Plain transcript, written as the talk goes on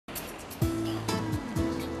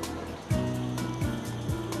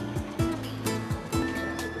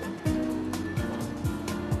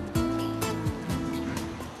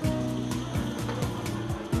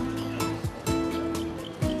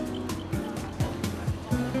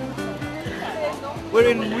We're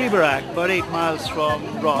in Riberac, about 8 miles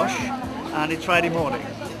from Roches, and it's Friday morning.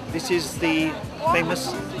 This is the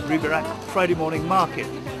famous Riberac Friday morning market,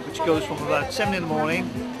 which goes from about 7 in the morning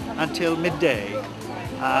until midday.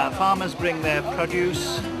 Farmers bring their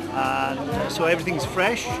produce, and so everything's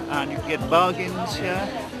fresh, and you can get bargains here.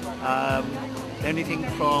 Anything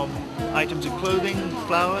from items of clothing,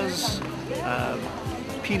 flowers,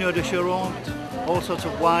 Pinot de Charente, all sorts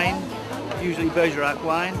of wine, usually Riberac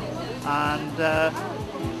wine, and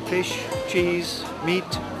fish, cheese, meat,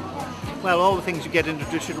 well, all the things you get in a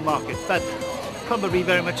traditional market, but probably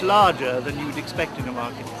very much larger than you would expect in a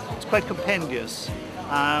market. It's quite compendious.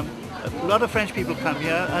 A lot of French people come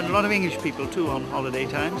here, and a lot of English people too on holiday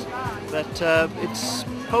times, but it's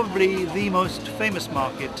probably the most famous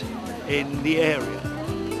market in the area.